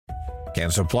Can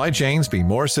supply chains be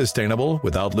more sustainable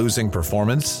without losing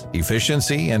performance,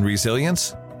 efficiency, and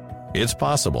resilience? It's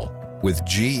possible with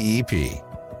GEP.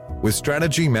 With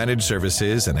strategy managed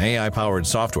services and AI-powered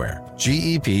software,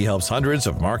 GEP helps hundreds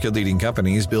of market-leading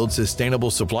companies build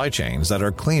sustainable supply chains that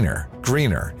are cleaner,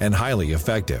 greener, and highly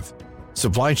effective.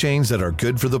 Supply chains that are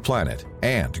good for the planet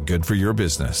and good for your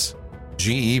business.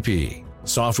 GEP.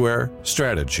 Software,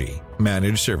 strategy,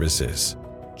 managed services.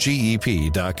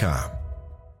 GEP.com.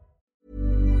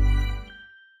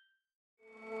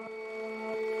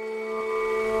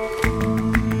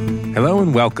 Hello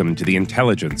and welcome to The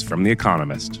Intelligence from The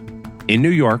Economist. In New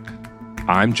York,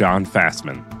 I'm John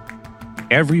Fassman.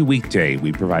 Every weekday,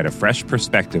 we provide a fresh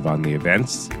perspective on the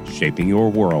events shaping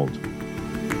your world.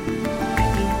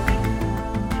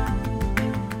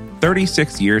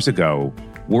 36 years ago,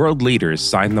 world leaders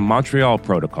signed the Montreal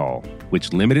Protocol,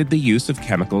 which limited the use of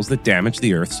chemicals that damage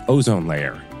the Earth's ozone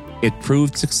layer. It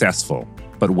proved successful,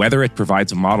 but whether it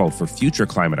provides a model for future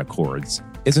climate accords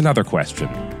is another question.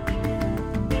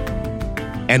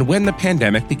 And when the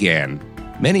pandemic began,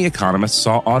 many economists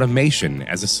saw automation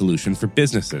as a solution for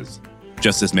businesses,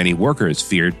 just as many workers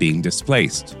feared being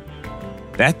displaced.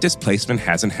 That displacement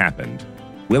hasn't happened.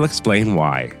 We'll explain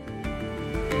why.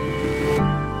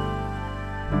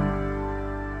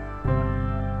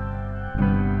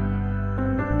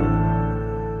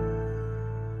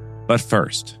 But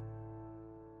first,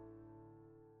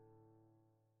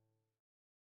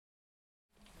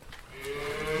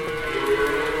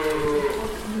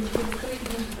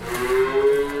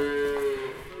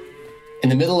 in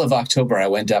the middle of October, I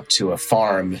went up to a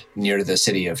farm near the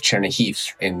city of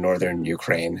Chernihiv in northern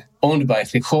Ukraine, owned by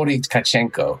Grigory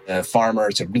Tkachenko, a farmer.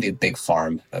 It's a really big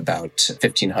farm, about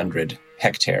 1,500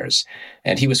 hectares.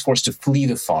 And he was forced to flee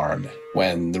the farm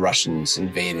when the Russians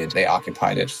invaded. They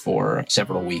occupied it for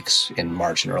several weeks in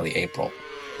March and early April.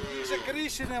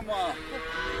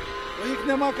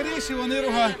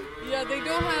 Yeah, they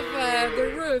don't have the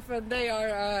roof and they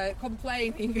are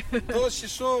complaining. And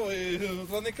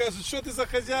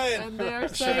they are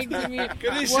saying to me,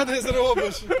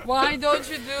 why don't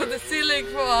you do the ceiling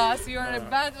for us? You're a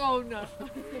bad owner.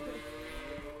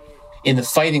 In the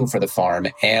fighting for the farm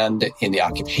and in the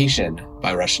occupation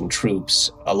by Russian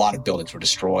troops, a lot of buildings were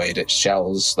destroyed.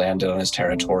 Shells landed on his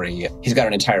territory. He's got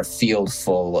an entire field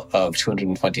full of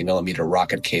 220 millimeter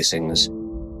rocket casings.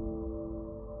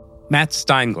 Matt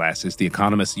Steinglass is The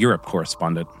Economist's Europe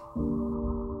correspondent.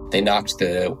 They knocked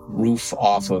the roof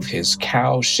off of his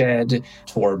cow shed,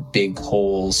 tore big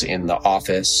holes in the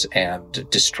office, and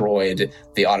destroyed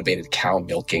the automated cow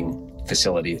milking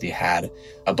facility that he had.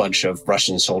 A bunch of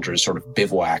Russian soldiers sort of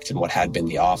bivouacked in what had been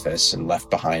the office and left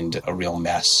behind a real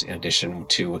mess, in addition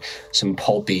to some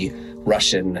pulpy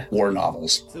Russian war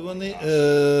novels.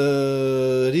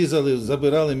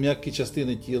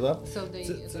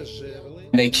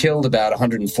 They killed about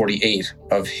 148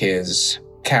 of his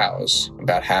cows,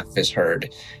 about half of his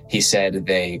herd. He said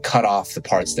they cut off the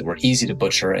parts that were easy to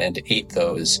butcher and ate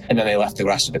those, and then they left the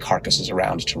rest of the carcasses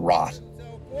around to rot.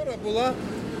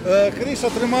 Криша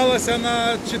трималася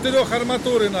на 4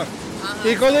 арматуринах.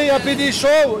 І коли я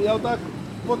підійшов, я так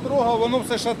потрогав, воно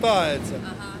все шатається.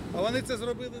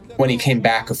 When he came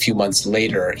back a few months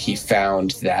later, he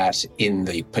found that in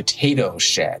the potato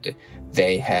shed,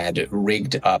 they had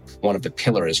rigged up one of the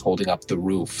pillars holding up the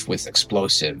roof with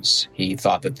explosives. He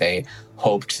thought that they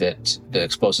hoped that the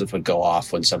explosives would go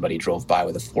off when somebody drove by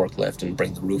with a forklift and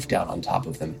bring the roof down on top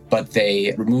of them. But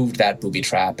they removed that booby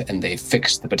trap and they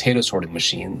fixed the potato sorting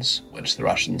machines, which the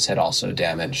Russians had also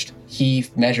damaged. He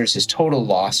measures his total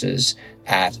losses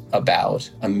at about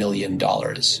 $1 million.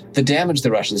 The damage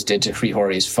the Russians did to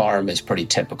Grigory's farm is pretty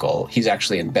typical. He's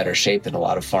actually in better shape than a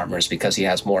lot of farmers because he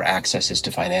has more accesses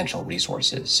to financial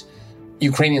resources.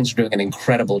 Ukrainians are doing an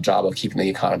incredible job of keeping the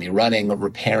economy running,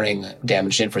 repairing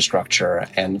damaged infrastructure,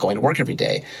 and going to work every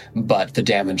day. But the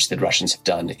damage that Russians have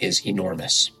done is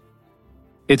enormous.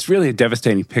 It's really a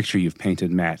devastating picture you've painted,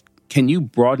 Matt. Can you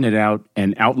broaden it out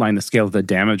and outline the scale of the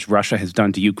damage Russia has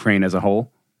done to Ukraine as a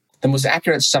whole? The most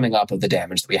accurate summing up of the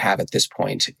damage that we have at this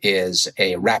point is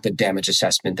a rapid damage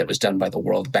assessment that was done by the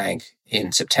World Bank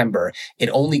in September. It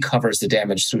only covers the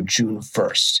damage through June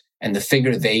 1st. And the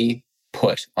figure they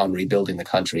put on rebuilding the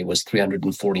country was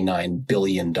 $349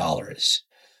 billion.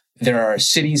 There are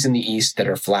cities in the east that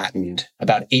are flattened.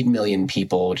 About 8 million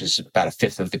people, which is about a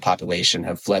fifth of the population,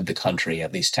 have fled the country,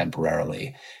 at least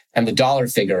temporarily. And the dollar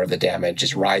figure of the damage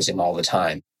is rising all the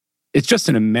time. It's just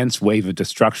an immense wave of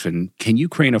destruction. Can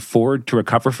Ukraine afford to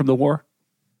recover from the war?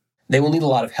 They will need a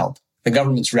lot of help. The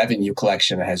government's revenue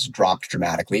collection has dropped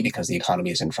dramatically because the economy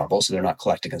is in trouble, so they're not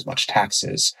collecting as much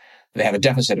taxes. They have a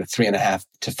deficit of $3.5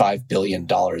 to $5 billion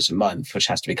a month, which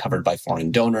has to be covered by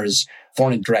foreign donors.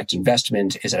 Foreign direct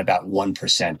investment is at about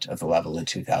 1% of the level in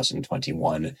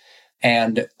 2021.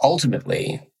 And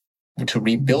ultimately, to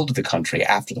rebuild the country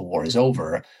after the war is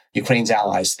over, Ukraine's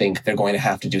allies think they're going to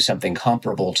have to do something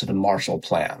comparable to the Marshall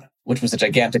Plan, which was a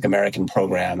gigantic American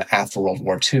program after World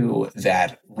War II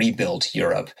that rebuilt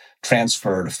Europe,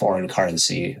 transferred foreign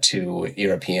currency to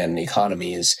European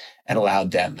economies, and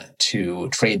allowed them to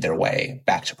trade their way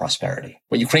back to prosperity.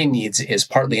 What Ukraine needs is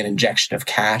partly an injection of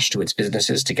cash to its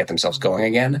businesses to get themselves going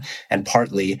again, and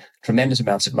partly tremendous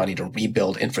amounts of money to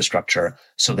rebuild infrastructure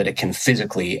so that it can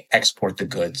physically export the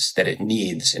goods that it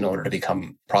needs in order to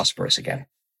become prosperous again.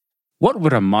 What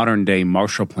would a modern-day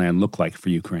Marshall Plan look like for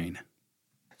Ukraine?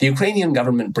 The Ukrainian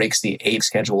government breaks the aid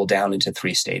schedule down into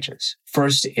 3 stages.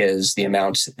 First is the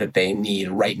amount that they need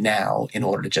right now in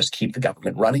order to just keep the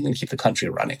government running and keep the country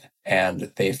running.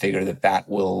 And they figure that that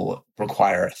will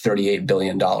require $38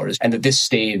 billion and that this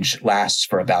stage lasts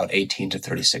for about 18 to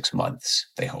 36 months,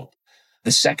 they hope.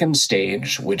 The second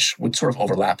stage, which would sort of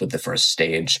overlap with the first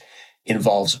stage,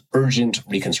 involves urgent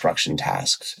reconstruction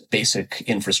tasks, basic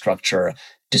infrastructure,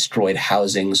 destroyed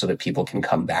housing so that people can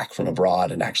come back from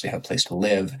abroad and actually have a place to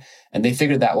live. And they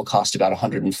figured that will cost about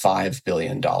 $105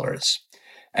 billion.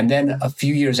 And then a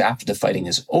few years after the fighting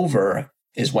is over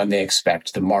is when they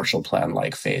expect the Marshall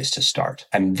Plan-like phase to start.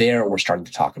 And there we're starting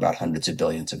to talk about hundreds of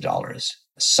billions of dollars.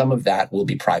 Some of that will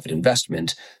be private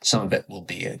investment. Some of it will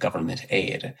be government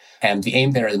aid. And the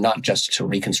aim there is not just to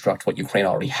reconstruct what Ukraine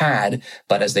already had,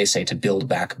 but as they say, to build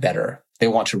back better. They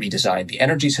want to redesign the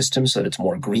energy system so that it's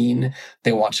more green.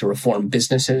 They want to reform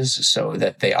businesses so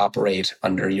that they operate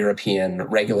under European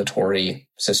regulatory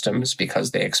systems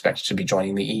because they expect to be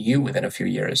joining the EU within a few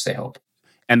years, they hope.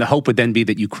 And the hope would then be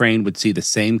that Ukraine would see the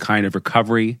same kind of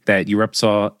recovery that Europe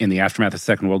saw in the aftermath of the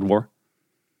Second World War?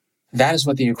 That is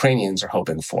what the Ukrainians are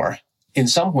hoping for. In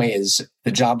some ways,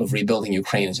 the job of rebuilding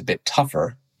Ukraine is a bit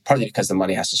tougher, partly because the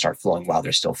money has to start flowing while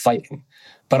they're still fighting,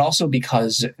 but also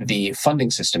because the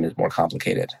funding system is more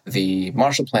complicated. The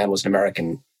Marshall Plan was an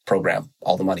American program.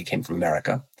 All the money came from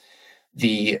America.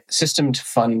 The system to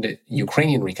fund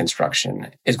Ukrainian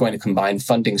reconstruction is going to combine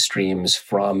funding streams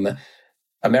from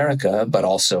America, but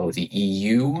also the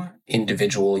EU,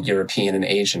 individual European and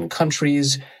Asian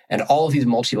countries, and all of these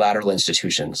multilateral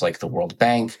institutions like the World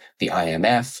Bank, the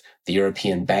IMF, the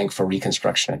European Bank for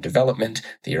Reconstruction and Development,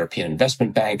 the European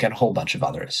Investment Bank, and a whole bunch of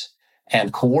others.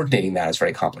 And coordinating that is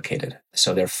very complicated.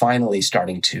 So they're finally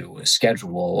starting to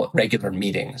schedule regular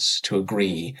meetings to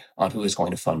agree on who is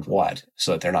going to fund what,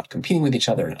 so that they're not competing with each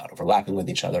other and not overlapping with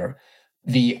each other.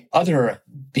 The other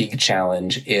big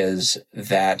challenge is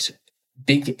that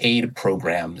big aid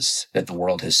programs that the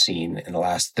world has seen in the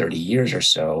last 30 years or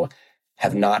so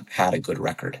have not had a good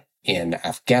record. In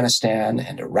Afghanistan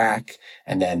and Iraq,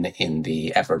 and then in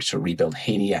the effort to rebuild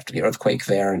Haiti after the earthquake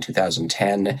there in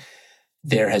 2010,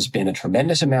 there has been a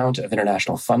tremendous amount of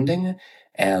international funding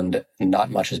and not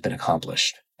much has been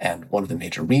accomplished. And one of the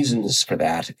major reasons for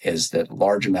that is that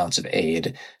large amounts of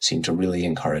aid seem to really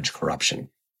encourage corruption.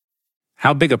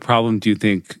 How big a problem do you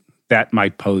think that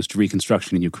might pose to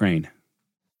reconstruction in Ukraine?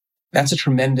 That's a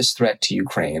tremendous threat to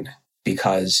Ukraine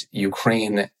because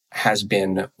Ukraine has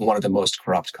been one of the most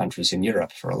corrupt countries in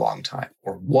Europe for a long time,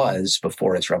 or was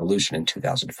before its revolution in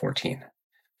 2014.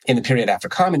 In the period after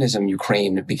communism,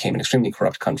 Ukraine became an extremely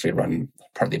corrupt country run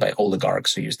partly by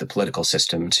oligarchs who used the political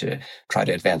system to try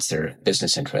to advance their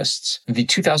business interests. The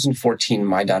 2014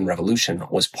 Maidan revolution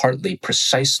was partly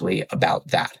precisely about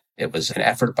that. It was an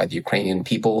effort by the Ukrainian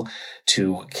people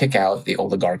to kick out the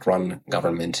oligarch-run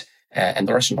government and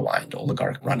the Russian-aligned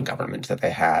oligarch-run government that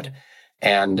they had,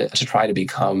 and to try to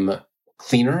become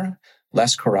cleaner,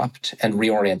 less corrupt, and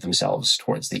reorient themselves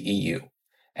towards the EU.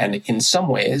 And in some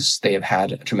ways, they have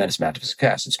had a tremendous amount of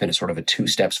success. It's been a sort of a 2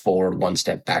 steps forward, 1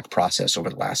 step back process over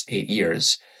the last 8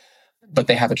 years. But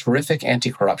they have a terrific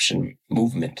anti-corruption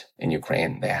movement in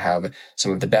Ukraine. They have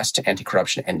some of the best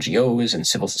anti-corruption NGOs and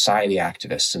civil society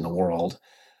activists in the world.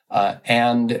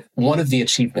 And one of the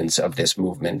achievements of this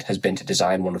movement has been to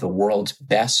design one of the world's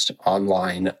best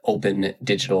online open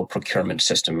digital procurement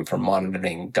system for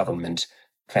monitoring government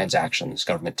transactions,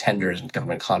 government tenders, and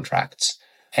government contracts.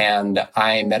 And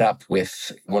I met up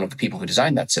with one of the people who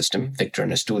designed that system, Victor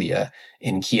Nastulia,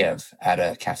 in Kiev at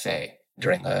a cafe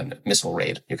during a missile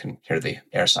raid. You can hear the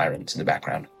air sirens in the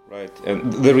background. Right.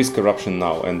 And there is corruption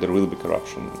now, and there will be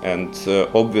corruption. And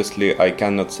obviously, I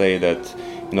cannot say that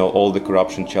all the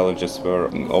corruption challenges were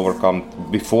overcome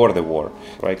before the war.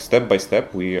 Right. Step by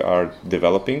step, we are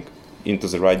developing into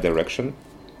the right direction.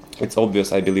 It's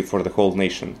obvious, I believe, for the whole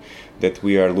nation that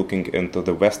we are looking into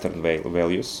the Western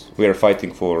values. We are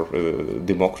fighting for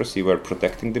democracy, we are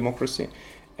protecting democracy.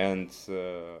 And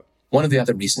one of the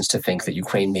other reasons to think that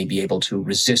Ukraine may be able to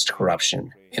resist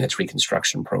corruption in its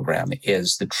reconstruction program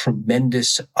is the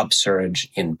tremendous upsurge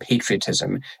in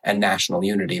patriotism and national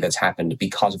unity that's happened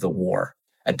because of the war.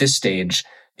 At this stage,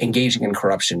 engaging in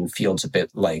corruption feels a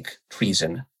bit like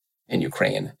treason in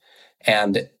Ukraine.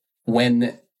 And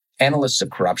when analysts of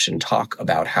corruption talk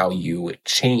about how you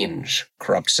change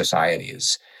corrupt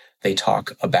societies, they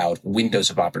talk about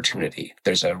windows of opportunity.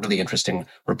 There's a really interesting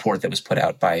report that was put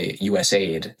out by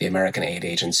USAID, the American aid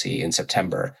agency, in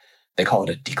September. They call it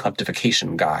a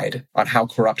decluptification guide on how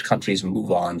corrupt countries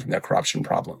move on from their corruption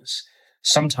problems.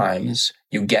 Sometimes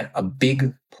you get a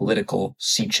big political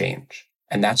sea change,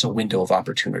 and that's a window of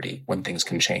opportunity when things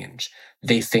can change.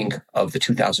 They think of the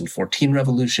 2014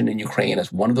 revolution in Ukraine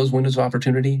as one of those windows of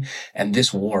opportunity, and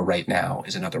this war right now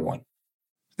is another one.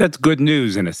 That's good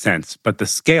news in a sense, but the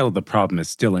scale of the problem is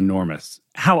still enormous.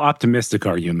 How optimistic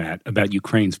are you, Matt, about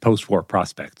Ukraine's post-war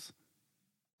prospects?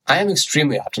 I am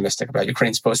extremely optimistic about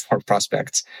Ukraine's post-war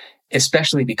prospects,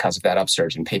 especially because of that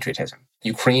upsurge in patriotism.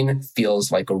 Ukraine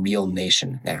feels like a real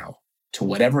nation now. To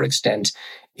whatever extent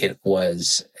it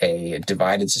was a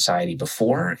divided society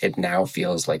before, it now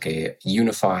feels like a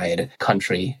unified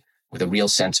country with a real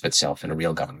sense of itself and a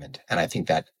real government. And I think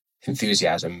that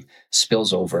enthusiasm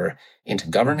spills over into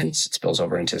governance, it spills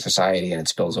over into society, and it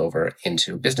spills over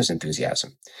into business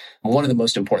enthusiasm. One of the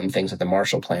most important things that the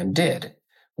Marshall Plan did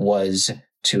was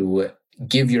to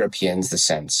give Europeans the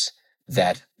sense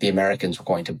that the Americans were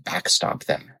going to backstop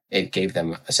them. It gave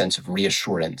them a sense of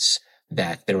reassurance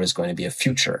that there was going to be a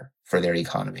future for their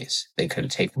economies. They could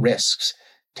take risks.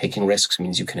 Taking risks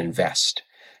means you can invest.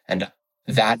 And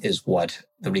that is what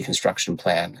the reconstruction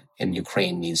plan in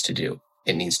Ukraine needs to do.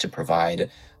 It needs to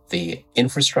provide the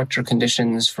infrastructure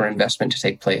conditions for investment to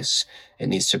take place. It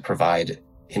needs to provide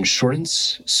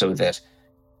insurance so that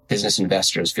business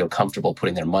investors feel comfortable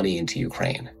putting their money into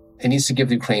Ukraine. It needs to give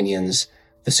the Ukrainians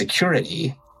the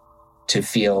security to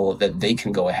feel that they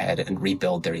can go ahead and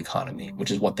rebuild their economy, which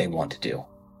is what they want to do.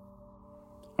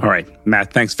 All right,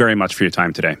 Matt, thanks very much for your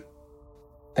time today.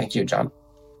 Thank you, John.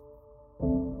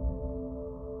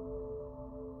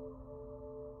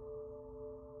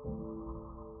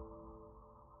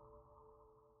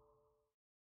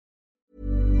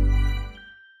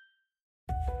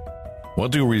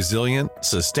 What do resilient,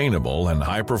 sustainable, and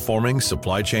high-performing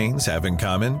supply chains have in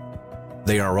common?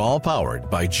 They are all powered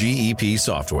by GEP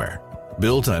software.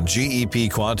 Built on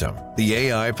GEP Quantum, the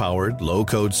AI-powered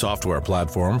low-code software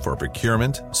platform for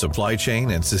procurement, supply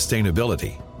chain, and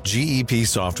sustainability, GEP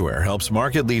software helps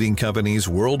market-leading companies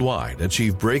worldwide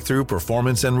achieve breakthrough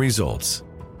performance and results.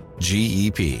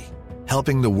 GEP,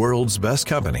 helping the world's best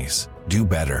companies do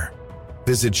better.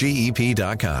 Visit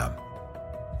GEP.com.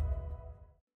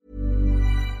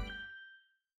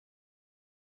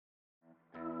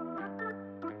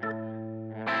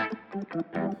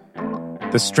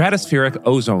 The stratospheric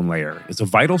ozone layer is a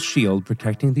vital shield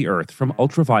protecting the Earth from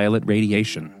ultraviolet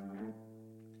radiation.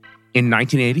 In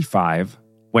 1985,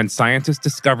 when scientists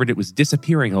discovered it was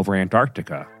disappearing over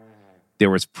Antarctica, there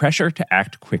was pressure to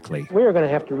act quickly. We are going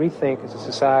to have to rethink as a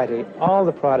society all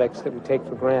the products that we take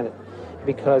for granted,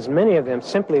 because many of them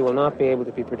simply will not be able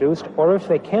to be produced, or if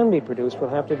they can be produced, will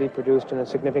have to be produced in a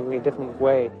significantly different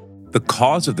way. The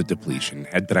cause of the depletion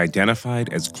had been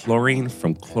identified as chlorine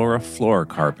from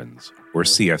chlorofluorocarbons, or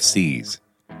CFCs,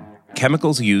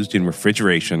 chemicals used in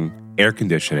refrigeration, air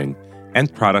conditioning,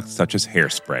 and products such as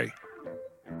hairspray.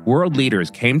 World leaders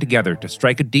came together to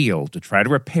strike a deal to try to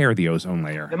repair the ozone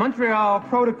layer. The Montreal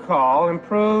Protocol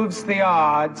improves the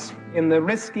odds in the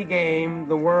risky game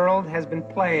the world has been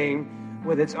playing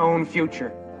with its own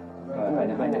future.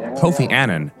 Kofi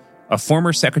Annan, a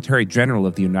former Secretary General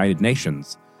of the United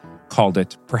Nations, called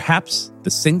it perhaps the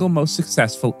single most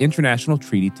successful international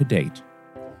treaty to date.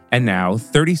 And now,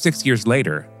 36 years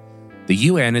later, the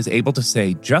UN is able to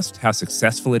say just how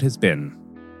successful it has been.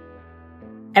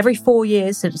 Every 4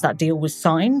 years since that deal was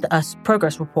signed, a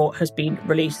progress report has been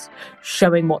released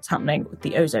showing what's happening with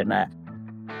the ozone layer.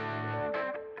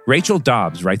 Rachel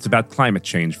Dobbs writes about climate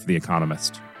change for The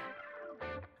Economist.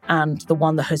 And the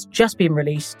one that has just been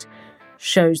released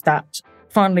shows that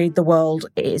finally the world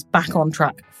is back on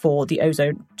track for the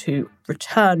ozone to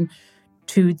return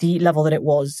to the level that it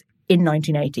was in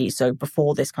 1980, so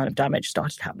before this kind of damage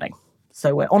started happening.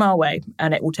 So we're on our way,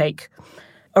 and it will take,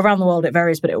 around the world it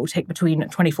varies, but it will take between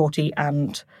 2040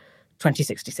 and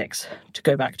 2066 to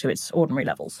go back to its ordinary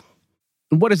levels.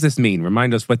 What does this mean?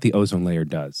 Remind us what the ozone layer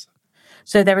does.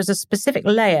 So there is a specific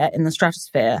layer in the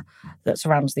stratosphere that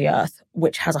surrounds the Earth,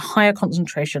 which has a higher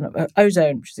concentration of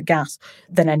ozone, which is a gas,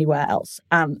 than anywhere else.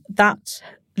 And that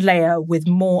layer with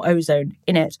more ozone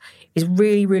in it is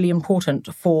really, really important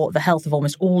for the health of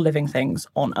almost all living things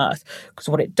on Earth. Because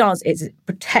what it does is it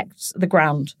protects the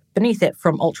ground beneath it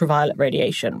from ultraviolet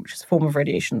radiation, which is a form of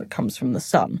radiation that comes from the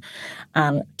sun.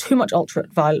 And too much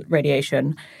ultraviolet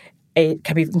radiation, it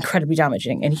can be incredibly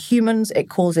damaging. In humans, it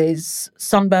causes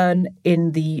sunburn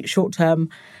in the short term,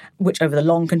 which over the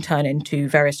long can turn into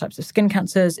various types of skin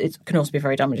cancers. It can also be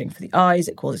very damaging for the eyes.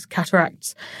 It causes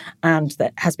cataracts, and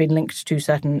that has been linked to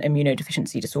certain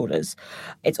immunodeficiency disorders.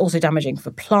 It's also damaging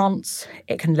for plants.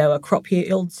 It can lower crop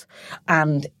yields,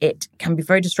 and it can be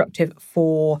very destructive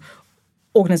for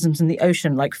organisms in the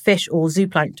ocean like fish or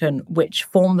zooplankton, which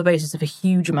form the basis of a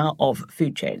huge amount of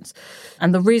food chains.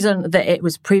 And the reason that it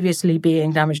was previously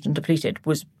being damaged and depleted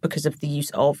was because of the use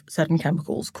of certain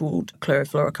chemicals called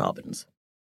chlorofluorocarbons.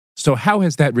 So how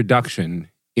has that reduction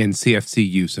in CFC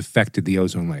use affected the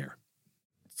ozone layer?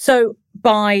 So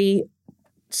by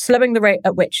slowing the rate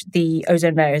at which the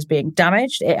ozone layer is being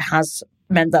damaged, it has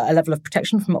meant that a level of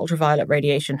protection from ultraviolet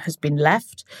radiation has been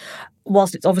left.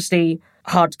 Whilst it's obviously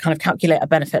hard to kind of calculate a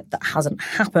benefit that hasn't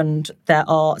happened, there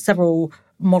are several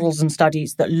models and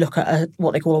studies that look at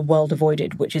what they call a world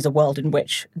avoided, which is a world in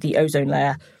which the ozone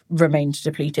layer remains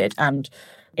depleted. And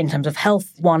in terms of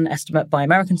health, one estimate by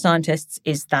American scientists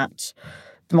is that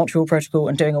the Montreal Protocol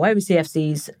and doing away with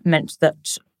CFCs meant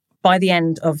that by the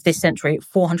end of this century,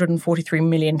 443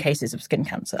 million cases of skin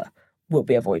cancer will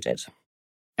be avoided.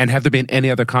 And have there been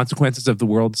any other consequences of the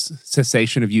world's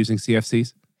cessation of using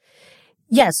CFCs?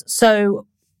 Yes. So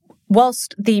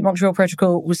whilst the Montreal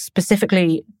Protocol was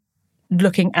specifically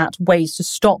looking at ways to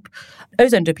stop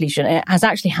ozone depletion, it has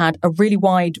actually had a really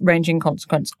wide-ranging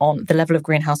consequence on the level of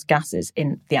greenhouse gases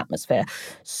in the atmosphere.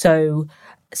 So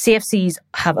CFCs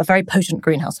have a very potent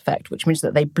greenhouse effect, which means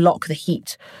that they block the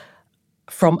heat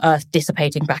from Earth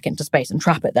dissipating back into space and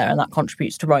trap it there, and that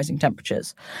contributes to rising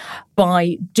temperatures.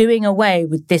 By doing away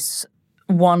with this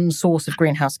one source of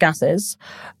greenhouse gases,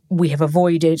 we have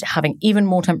avoided having even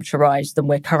more temperature rise than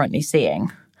we're currently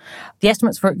seeing. The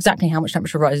estimates for exactly how much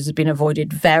temperature rises have been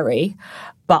avoided vary,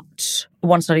 but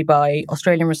one study by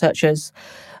Australian researchers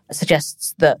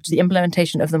suggests that the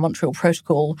implementation of the Montreal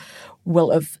Protocol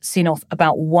will have seen off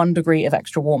about 1 degree of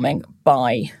extra warming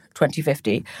by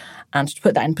 2050. And to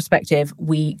put that in perspective,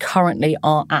 we currently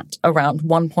are at around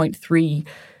 1.3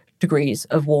 degrees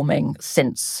of warming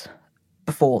since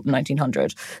before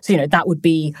 1900. So, that would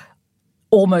be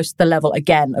almost the level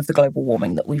again of the global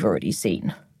warming that we've already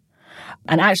seen.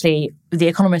 And actually, The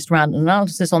Economist ran an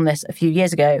analysis on this a few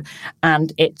years ago,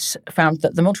 and it found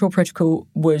that the Montreal Protocol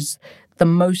was the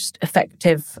most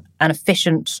effective and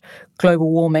efficient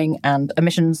global warming and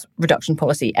emissions reduction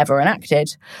policy ever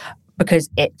enacted, because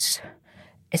it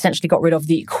essentially got rid of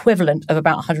the equivalent of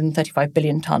about 135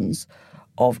 billion tonnes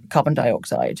of carbon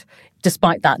dioxide,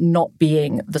 despite that not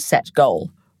being the set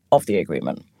goal of the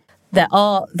agreement. There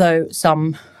are, though,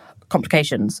 some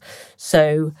complications.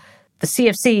 So the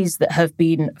CFCs that have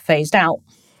been phased out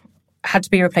had to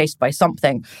be replaced by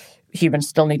something. Humans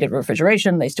still needed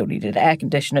refrigeration, they still needed air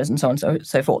conditioners, and so on and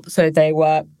so forth. So they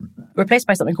were replaced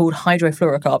by something called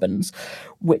hydrofluorocarbons,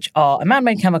 which are a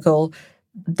man-made chemical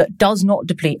that does not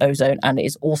deplete ozone and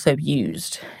is also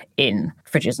used in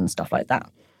fridges and stuff like that.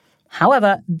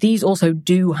 However, these also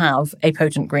do have a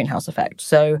potent greenhouse effect.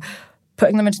 So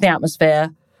putting them into the atmosphere,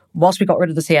 whilst we got rid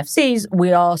of the CFCs,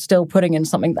 we are still putting in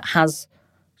something that has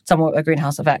somewhat a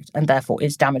greenhouse effect and therefore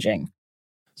is damaging.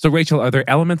 So, Rachel, are there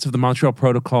elements of the Montreal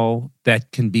Protocol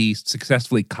that can be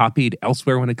successfully copied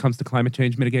elsewhere when it comes to climate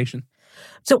change mitigation?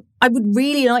 So I would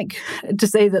really like to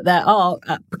say that there are,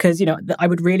 because, I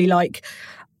would really like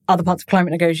other parts of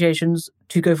climate negotiations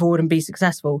to go forward and be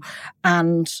successful.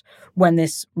 And when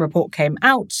this report came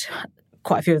out,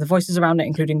 quite a few of the voices around it,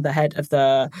 including the head of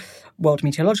the World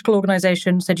Meteorological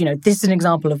Organization, said, this is an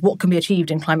example of what can be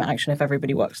achieved in climate action if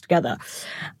everybody works together.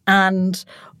 And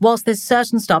whilst there's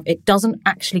certain stuff, it doesn't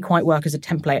actually quite work as a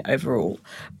template overall.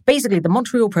 Basically, the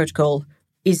Montreal Protocol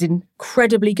is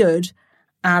incredibly good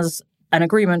as an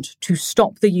agreement to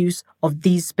stop the use of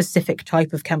these specific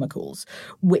type of chemicals,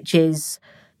 which is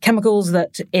chemicals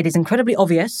that it is incredibly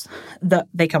obvious that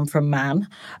they come from man,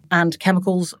 and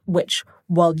chemicals which,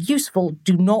 while useful,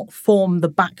 do not form the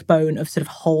backbone of sort of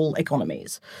whole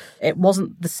economies. It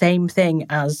wasn't the same thing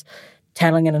as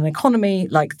telling in an economy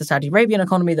like the Saudi Arabian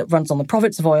economy that runs on the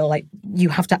profits of oil. Like, you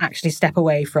have to actually step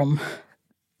away from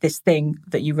this thing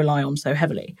that you rely on so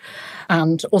heavily.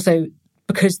 And also,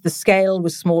 because the scale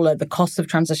was smaller, the costs of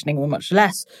transitioning were much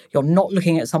less. You're not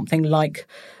looking at something like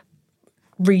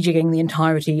rejigging the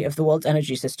entirety of the world's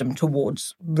energy system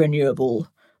towards renewable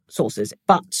sources.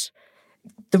 But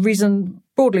the reason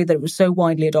broadly that it was so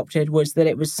widely adopted was that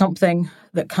it was something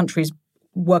that countries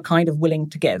were kind of willing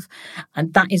to give.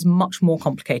 And that is much more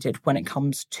complicated when it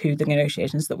comes to the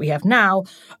negotiations that we have now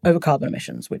over carbon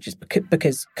emissions, which is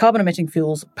because carbon emitting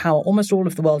fuels power almost all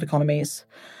of the world economies.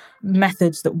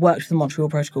 Methods that worked for the Montreal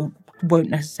Protocol won't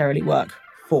necessarily work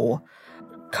for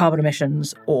carbon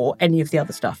emissions or any of the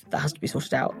other stuff that has to be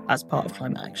sorted out as part of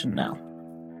climate action now.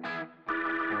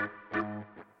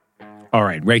 All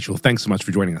right, Rachel, thanks so much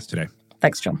for joining us today.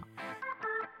 Thanks, John.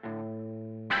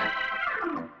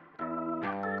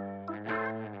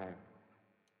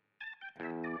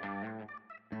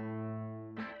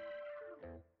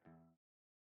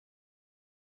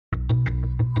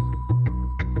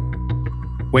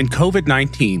 When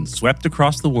COVID-19 swept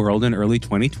across the world in early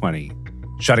 2020,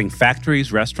 shutting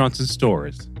factories, restaurants, and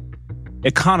stores,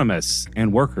 economists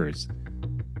and workers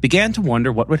began to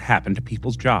wonder what would happen to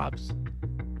people's jobs.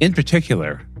 In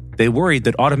particular, they worried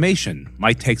that automation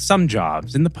might take some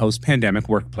jobs in the post-pandemic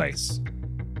workplace.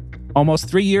 Almost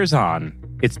 3 years on,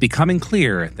 it's becoming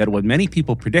clear that what many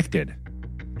people predicted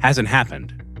hasn't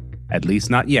happened, at least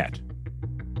not yet.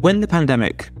 When the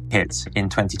pandemic hit in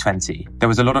 2020, there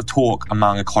was a lot of talk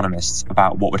among economists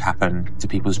about what would happen to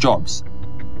people's jobs.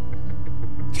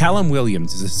 Callum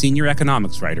Williams is a senior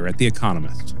economics writer at The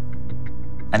Economist.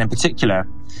 And in particular,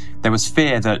 there was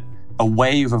fear that a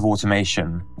wave of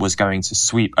automation was going to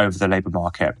sweep over the labour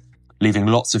market, leaving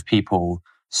lots of people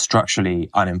structurally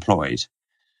unemployed.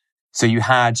 So you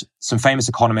had some famous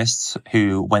economists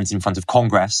who went in front of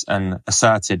Congress and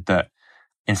asserted that,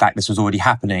 in fact, this was already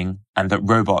happening and that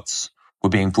robots were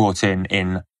being brought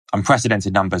in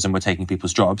unprecedented numbers and were taking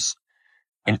people's jobs.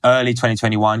 In early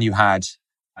 2021, you had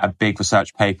a big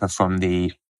research paper from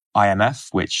the IMF,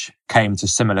 which came to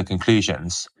similar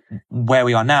conclusions. Where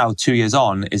we are now, 2 years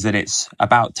on, is that it's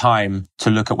about time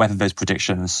to look at whether those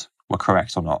predictions were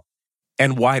correct or not.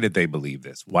 And why did they believe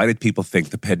this? Why did people think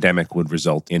the pandemic would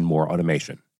result in more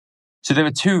automation? So there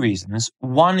are two reasons.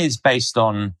 One is based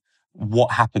on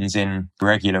what happens in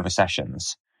regular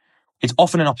recessions. It's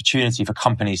often an opportunity for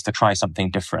companies to try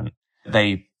something different.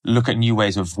 They look at new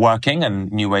ways of working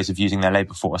and new ways of using their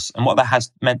labor force. And what that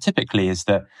has meant typically is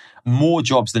that more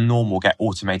jobs than normal get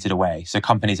automated away. So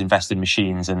companies invest in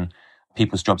machines and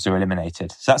people's jobs are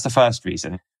eliminated. So that's the first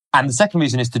reason. And the second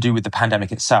reason is to do with the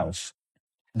pandemic itself.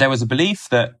 There was a belief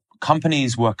that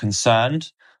companies were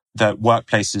concerned that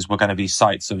workplaces were going to be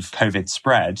sites of COVID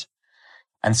spread.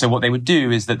 And so what they would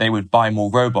do is that they would buy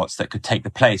more robots that could take the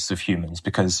place of humans,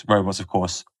 because robots, of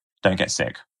course, don't get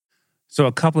sick. So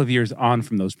a couple of years on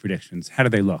from those predictions, how do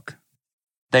they look?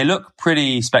 They look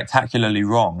pretty spectacularly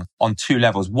wrong on two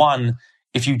levels. One,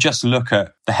 if you just look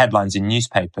at the headlines in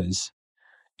newspapers,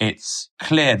 it's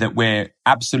clear that we're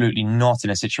absolutely not in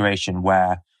a situation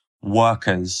where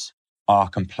workers are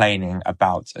complaining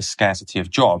about a scarcity of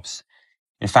jobs.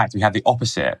 In fact, we have the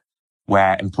opposite,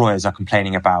 where employers are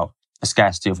complaining about a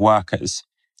scarcity of workers.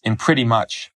 In pretty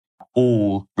much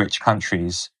all rich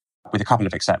countries, with a couple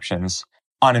of exceptions,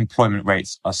 unemployment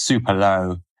rates are super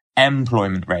low,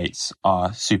 employment rates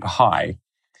are super high.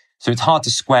 So it's hard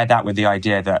to square that with the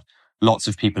idea that lots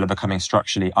of people are becoming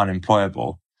structurally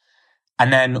unemployable.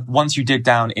 And then once you dig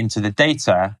down into the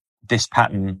data, this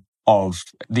pattern of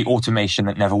the automation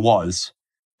that never was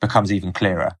becomes even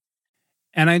clearer.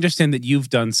 And I understand that you've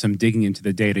done some digging into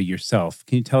the data yourself.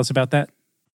 Can you tell us about that?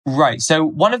 Right. So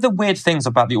one of the weird things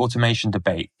about the automation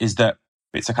debate is that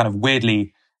it's a kind of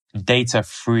weirdly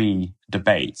data-free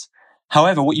debate.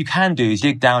 However, what you can do is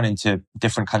dig down into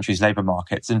different countries' labour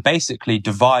markets and basically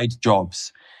divide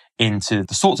jobs into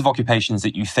the sorts of occupations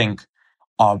that you think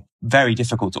are very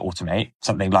difficult to automate.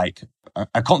 Something like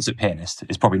a concert pianist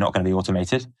is probably not going to be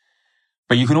automated.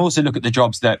 But you can also look at the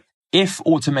jobs that, if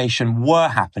automation were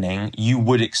happening, you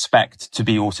would expect to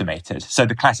be automated. So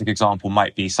the classic example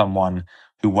might be someone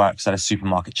who works at a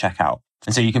supermarket checkout.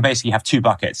 And so you can basically have two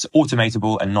buckets,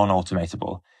 automatable and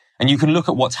non-automatable. And you can look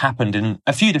at what's happened in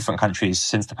a few different countries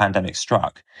since the pandemic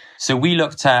struck. So we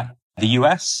looked at the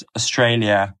US,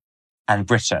 Australia, and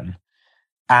Britain.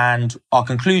 And our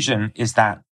conclusion is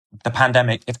that the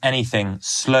pandemic, if anything,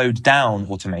 slowed down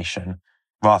automation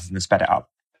rather than sped it up.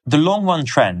 The long run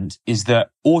trend is that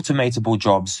automatable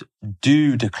jobs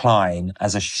do decline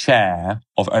as a share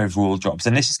of overall jobs.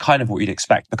 And this is kind of what you'd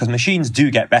expect, because machines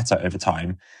do get better over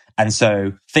time. And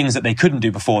so things that they couldn't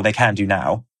do before, they can do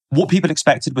now. What people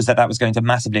expected was that that was going to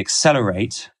massively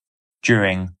accelerate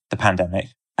during the pandemic.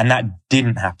 And that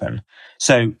didn't happen.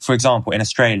 So, for example, in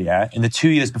Australia, in the 2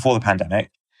 years before the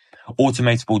pandemic,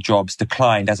 automatable jobs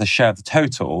declined as a share of the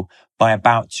total by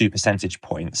about 2 percentage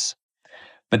points.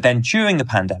 But then during the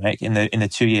pandemic, in the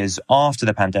 2 years after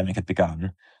the pandemic had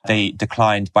begun, they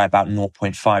declined by about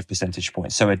 0.5 percentage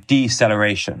points. So a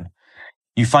deceleration.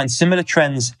 You find similar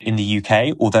trends in the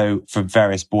UK, although for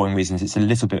various boring reasons, it's a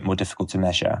little bit more difficult to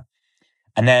measure.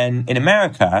 And then in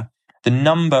America, the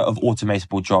number of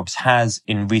automatable jobs has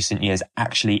in recent years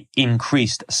actually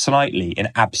increased slightly in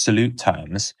absolute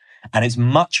terms, and it's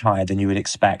much higher than you would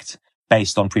expect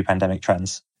based on pre-pandemic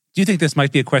trends. Do you think this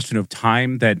might be a question of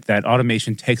time, that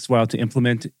automation takes a while to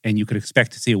implement and you could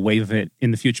expect to see a wave of it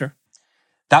in the future?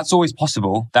 That's always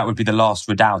possible. That would be the last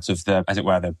redoubt of the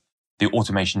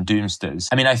automation doomsters.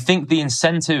 I mean, I think the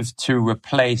incentive to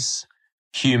replace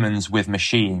humans with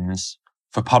machines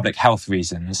for public health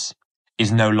reasons is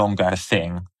no longer a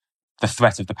thing. The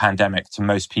threat of the pandemic to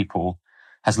most people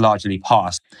has largely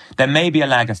passed. There may be a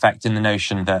lag effect in the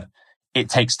notion that it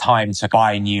takes time to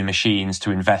buy new machines,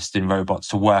 to invest in robots,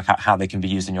 to work out how they can be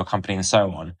used in your company and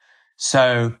so on.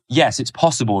 So yes, it's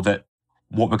possible that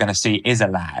what we're going to see is a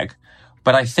lag.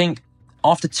 But I think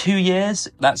after 2 years,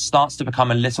 that starts to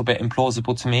become a little bit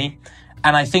implausible to me.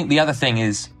 And I think the other thing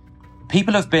is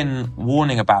people have been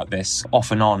warning about this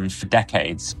off and on for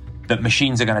decades, that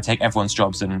machines are going to take everyone's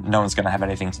jobs and no one's going to have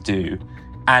anything to do.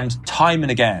 And time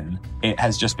and again, it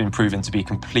has just been proven to be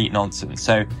complete nonsense.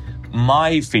 So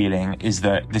my feeling is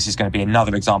that this is going to be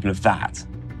another example of that.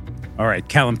 All right,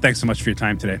 Callum, thanks so much for your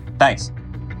time today. Thanks.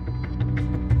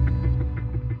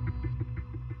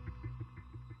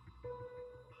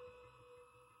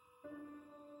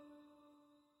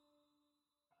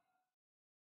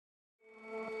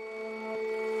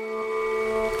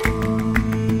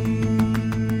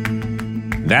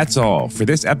 That's all for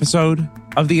this episode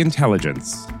of The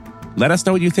Intelligence. Let us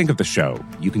know what you think of the show.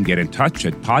 You can get in touch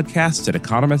at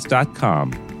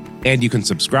podcasts@economist.com. And you can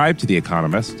subscribe to The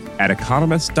Economist at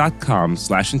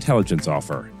economist.com/intelligence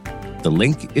offer. The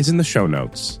link is in the show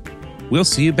notes. We'll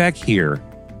see you back here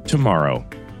tomorrow.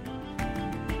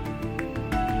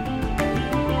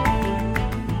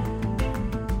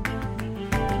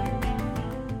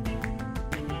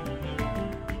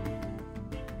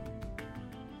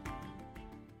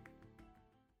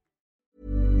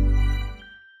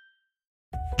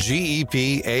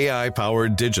 GEP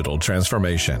AI-powered digital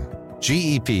transformation.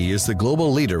 GEP is the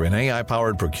global leader in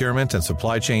AI-powered procurement and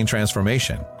supply chain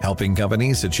transformation, helping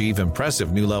companies achieve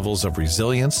impressive new levels of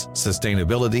resilience,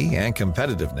 sustainability, and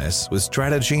competitiveness with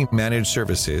strategy, managed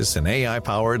services, and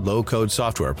AI-powered low-code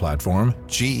software platform,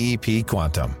 GEP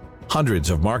Quantum. Hundreds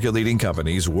of market-leading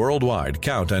companies worldwide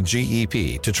count on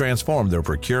GEP to transform their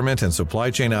procurement and supply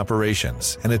chain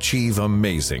operations and achieve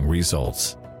amazing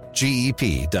results.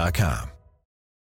 GEP.com.